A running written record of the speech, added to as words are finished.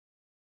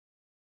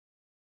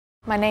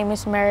My name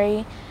is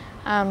Mary.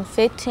 I'm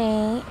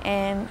 15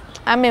 and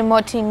I'm in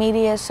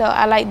multimedia, so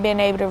I like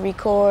being able to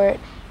record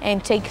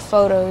and take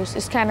photos.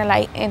 It's kind of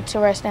like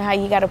interesting how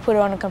you got to put it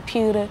on a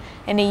computer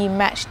and then you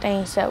match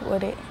things up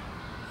with it.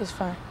 It's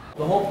fun.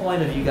 The whole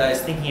point of you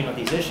guys thinking about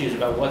these issues,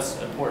 about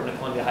what's important to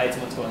Columbia Heights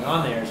and what's going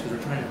on there, is because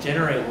we're trying to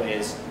generate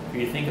ways for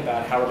you to think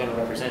about how we're going to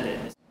represent it.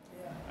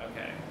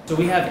 Okay. So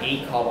we have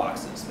 8 call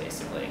boxes,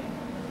 basically.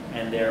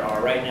 And there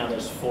are, right now,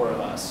 there's 4 of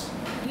us.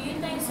 Do you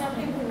think some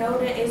people know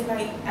that it's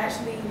like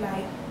actually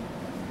like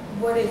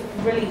what it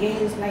really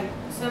is? Like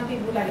some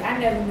people, like I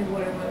never knew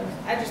what it was.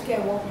 I just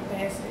kept walking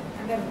past it.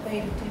 I never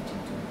paid attention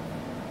to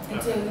it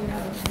until you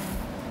know.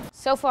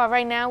 So far,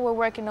 right now, we're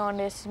working on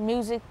this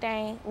music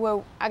thing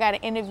where I got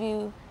to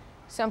interview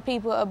some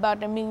people about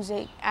the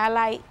music I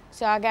like.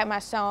 So I got my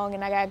song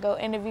and I got to go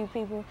interview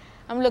people.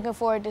 I'm looking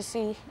forward to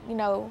see,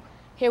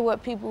 hear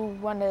what people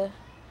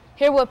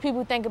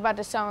think about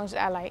the songs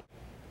I like.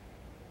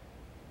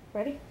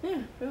 Ready?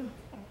 Yeah.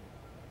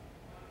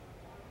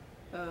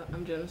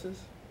 I'm Genesis.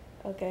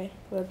 Okay,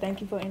 well,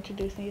 thank you for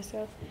introducing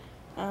yourself.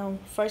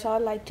 First,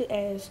 I'd like to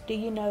ask, do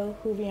you know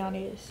who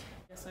Rihanna is?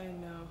 Yes, I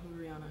know who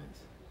Rihanna is.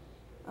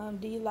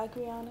 Do you like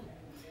Rihanna?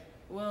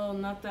 Well,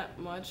 not that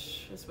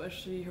much,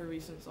 especially her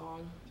recent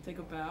song, Take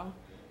a Bow.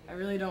 I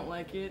really don't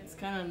like it. It's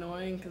kind of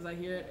annoying because I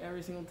hear it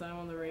every single time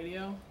on the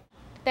radio.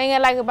 The thing I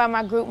like about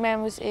my group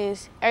members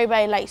is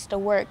everybody likes to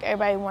work.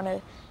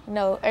 Everybody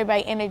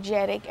everybody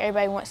energetic.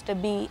 Everybody wants to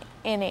be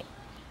in it.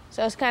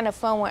 So it's kind of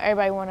fun when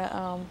everybody want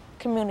to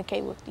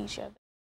communicate with each other.